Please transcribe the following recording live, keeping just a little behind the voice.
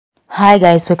Hi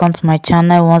guys, welcome to my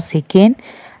channel once again.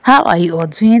 How are you all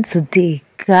doing today,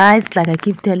 guys? Like I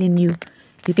keep telling you,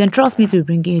 you can trust me to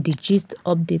bring you the gist,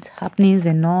 updates, happenings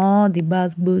and all the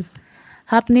buzz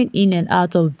happening in and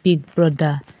out of Big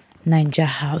Brother Naija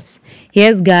house.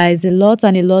 Yes guys, a lot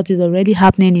is already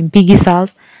happening in Biggie's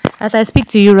house. As I speak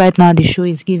to you right now, the show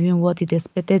is giving what it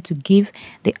expected to give.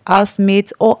 The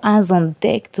housemates all hands on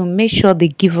deck to make sure they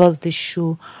give us the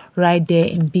show right there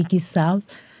in Biggie's house.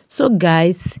 So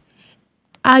guys,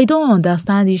 I don't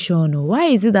understand this show. No. Why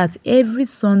is it that every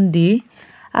Sunday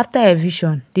after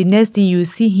eviction, the next thing you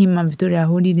see him and Victoria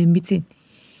holding a meeting?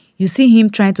 You see him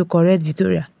trying to correct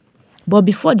Victoria. But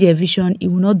before the eviction, he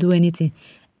will not do anything.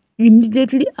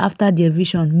 Immediately after the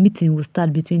eviction, meeting will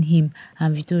start between him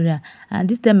and Victoria. And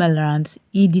this time around,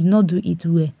 he did not do it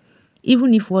well.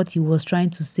 Even if what he was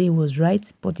trying to say was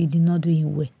right, but he did not do it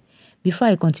well. Before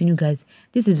I continue, guys,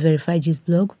 this is Verified Gist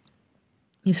Blog.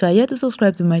 If you are yet to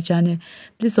subscribe to my channel,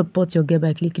 please support your girl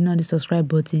by clicking on the subscribe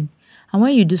button. And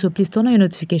when you do so, please turn on your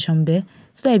notification bell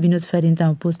so that you'll be notified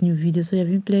anytime I post new videos for your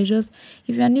viewing pleasures.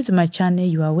 If you are new to my channel,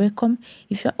 you are welcome.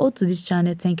 If you are old to this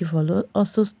channel, thank you for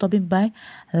also stopping by.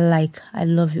 I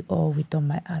love you all with all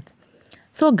my heart.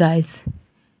 So guys,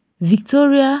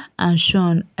 Victoria and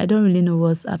Shaun, I don't really know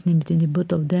what's happening between the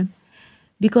both of them.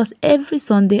 Because every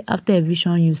Sunday after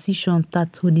eviction, you see Shaun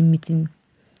start holding meeting.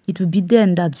 It will be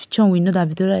then that Shaun will know that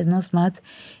Victoria is not smart.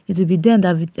 It will be then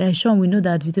that Shaun will know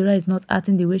that Victoria is not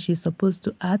acting the way she's supposed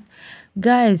to act.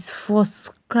 Guys, for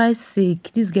Christ's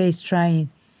sake, this girl is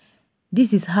trying.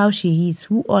 This is how she is.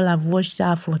 Who all have watched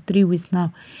her for 3 weeks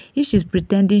now. If she's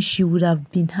pretending, she would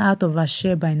have been out of her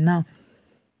share by now.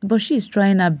 But she is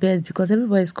trying her best because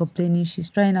everybody is complaining. She's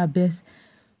trying her best,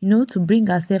 to bring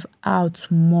herself out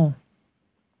more.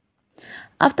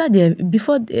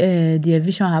 Before the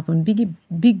eviction happened,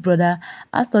 Big Brother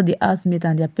asked all the housemates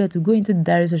and their pair to go into the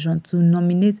diary session to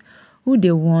nominate who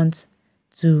they want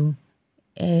to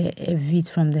evict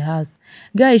from the house.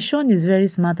 Guys, Shaun is very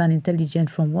smart and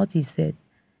intelligent from what he said.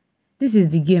 This is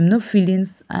the game, no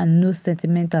feelings and no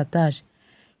sentiment attached.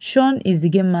 Shaun is the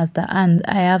game master, and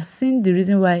I have seen the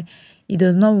reason why he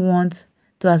does not want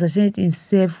to associate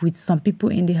himself with some people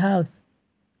in the house.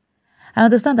 I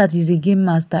understand that he's a game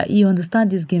master. He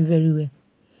understands this game very well.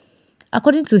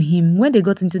 According to him, when they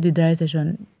got into the diary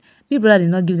session, Big Brother did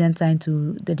not give them time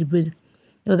to deliberate.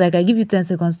 It was like, I give you 10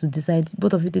 seconds to decide,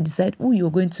 both of you to decide who you're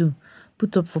going to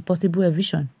put up for possible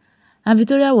eviction. And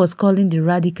Victoria was calling the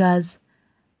radicals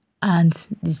and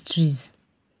the trees.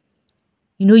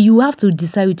 You have to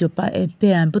decide with your pair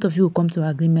and both of you will come to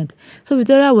agreement. So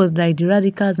Victoria was like the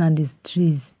radicals and the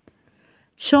trees.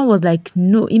 Shaun was like,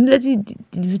 no. Immediately,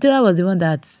 Victoria was the one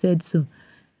that said so.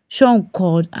 Shaun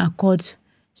called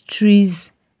trees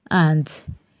and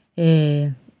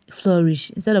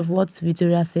flourish instead of what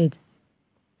Victoria said.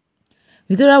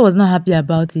 Victoria was not happy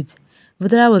about it.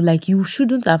 Victoria was like, you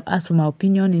shouldn't have asked for my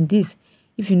opinion in this.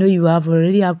 If you know you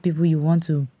already have people you want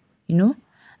to,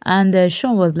 And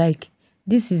Shaun was like,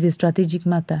 this is a strategic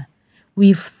matter.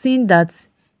 We've seen that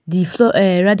the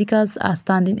radicals are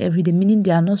standing every day, meaning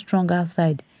they are not strong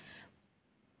outside.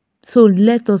 So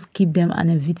let us keep them and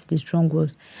evict the strong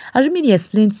ones. Assuming he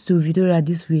explained to Victoria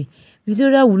this way,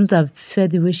 Victoria wouldn't have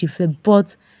felt the way she felt.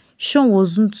 But Shaun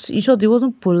wasn't, in short, he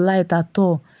wasn't polite at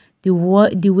all. The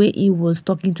way he was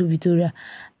talking to Victoria.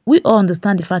 We all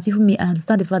understand the fact, even me, I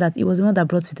understand the fact that it was the one that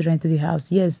brought Victoria into the house.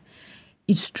 Yes,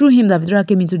 it's through him that Victoria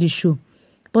came into the show.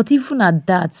 But even at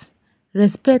that,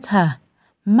 respect her.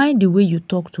 Mind the way you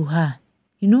talk to her.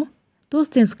 Those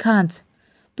things count.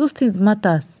 Those things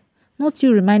matters. Not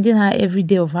you reminding her every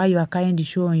day of how you are carrying the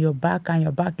show on your back and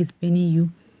your back is paining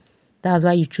you. That's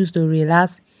why you choose to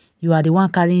relax. You are the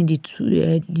one carrying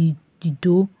the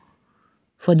dough.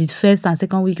 For the first and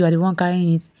second week, you are the one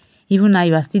carrying it. Even now,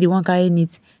 you are still the one carrying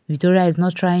it. Victoria is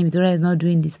not trying. Victoria is not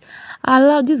doing this.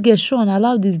 Allow this girl, Shaun,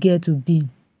 allow this girl to be.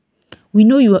 We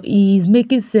know he is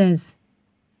making sense.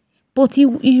 But he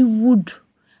would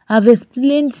have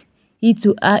explained it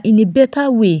to her in a better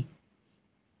way.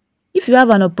 If you have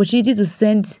an opportunity to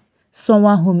send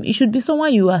someone home, it should be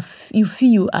someone you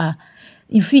feel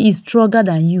is stronger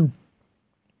than you.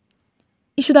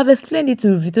 He should have explained it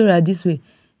to Victoria this way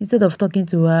instead of talking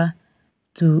to her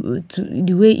to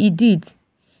the way he did.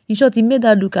 In short, he made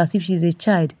her look as if she's a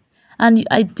child. And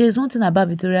there's one thing about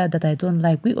Victoria that I don't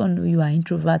like. We all know you are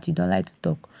introvert, you don't like to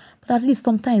talk. But at least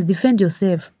sometimes defend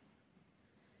yourself.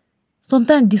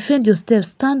 Sometimes defend yourself.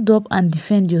 Stand up and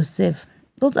defend yourself.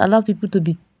 Don't allow people to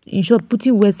be, in short,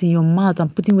 putting words in your mouth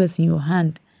and putting words in your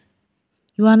hand.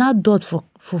 You are not adult for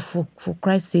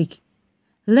Christ's sake.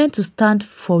 Learn to stand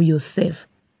for yourself.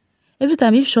 Every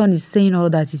time if Shaun is saying all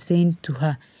that he's saying to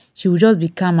her, she will just be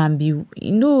calm and be,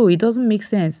 it doesn't make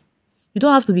sense. You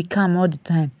don't have to be calm all the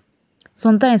time.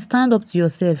 Sometimes stand up to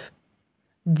yourself.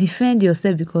 Defend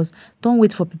yourself, because don't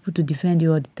wait for people to defend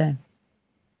you all the time.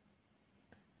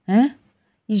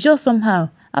 It's just somehow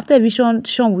after eviction,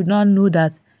 Shaun would not know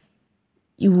that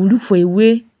he will look for a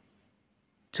way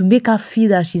to make her feel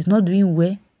that she's not doing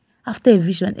well. After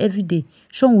eviction, every day,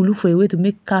 Shaun will look for a way to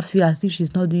make her feel as if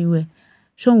she's not doing well.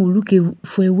 Shaun will look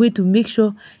for a way to make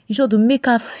sure, to make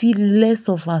her feel less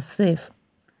of herself.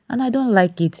 And I don't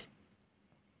like it.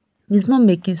 It's not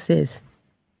making sense.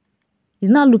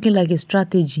 It's not looking like a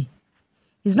strategy.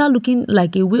 It's not looking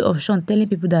like a way of Shaun telling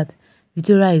people that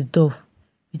Victoria is tough.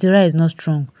 Victoria is not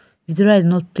strong. Victoria is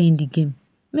not playing the game.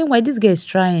 Meanwhile, this girl is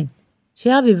trying. She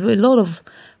have a lot of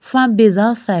fan base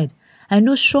outside. I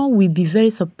know Shaun will be very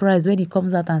surprised when he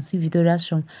comes out and see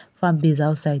Victoria's fan base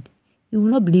outside. He will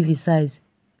not believe his eyes,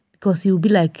 because he will be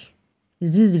like,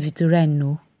 is this the Victoria I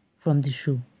know from the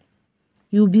show?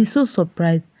 He will be so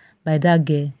surprised by that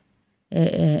girl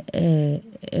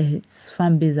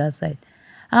fan base outside.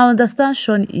 I understand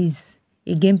Shaun is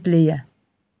a game player,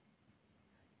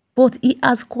 but he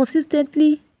has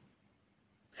consistently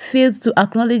failed to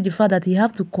acknowledge the fact that he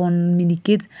have to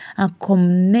communicate and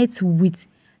connect with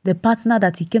the partner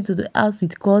that he came to the house with.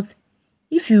 Because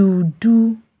if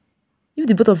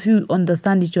the both of you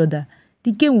understand each other,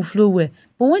 the game will flow well.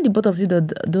 But when the both of you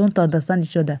don't understand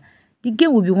each other, the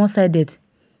game will be one-sided.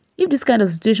 If this kind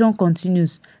of situation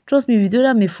continues, trust me,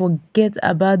 Victoria may forget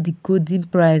about the golden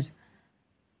prize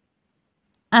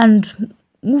and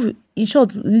move, in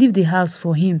short, leave the house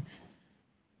for him.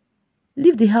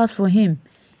 Leave the house for him.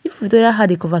 If Victoria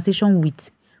had a conversation with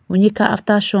Onyeka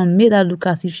after Shaun made her look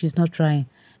as if she's not trying,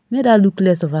 made her look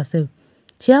less of herself,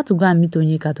 she had to go and meet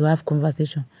Onyeka to have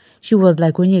conversation. She was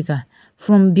like, Onyeka,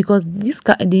 because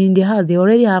in the house they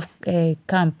already have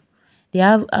camp, they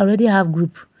already have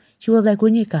group. She was like,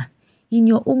 Onyeka, in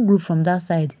your own group from that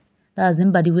side, that's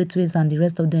Mbadiwe twins and the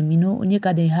rest of them,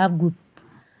 Onyeka, they have group.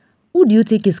 Who do you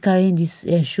think is carrying this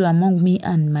show among me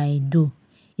and my dough?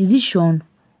 Is it Shaun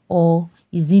or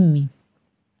is it me?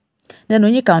 Then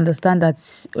Onyeka understand that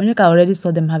Onyeka already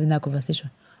saw them having that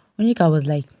conversation. Onyeka was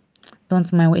like,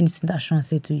 don't mind anything that Shaun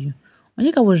said to you.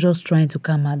 Onyeka was just trying to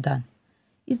calm her down.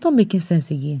 It's not making sense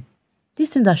again. This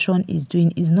thing that Shaun is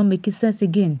doing is not making sense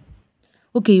again.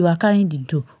 Okay, you are carrying the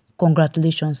dough.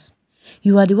 Congratulations.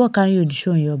 You are the one carrying the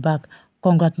show on your back.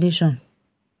 Congratulations.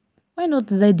 Why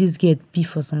not let this girl be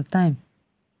for some time?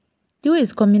 The way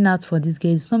it's coming out for this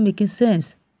girl is not making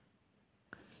sense.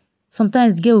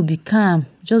 Sometimes the girl will be calm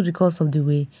just because of the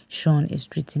way Shaun is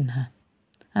treating her.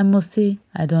 I must say,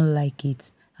 I don't like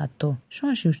it at all.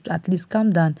 Shaun should at least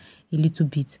calm down a little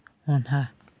bit on her.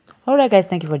 Alright guys,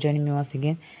 thank you for joining me once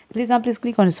again. Please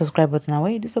click on the subscribe button, and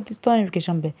when you do so, please turn on the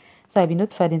notification bell so I'll be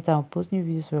notified in time I post new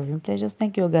videos for your viewing pleasures.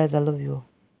 Thank you all guys, I love you all.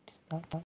 Peace out.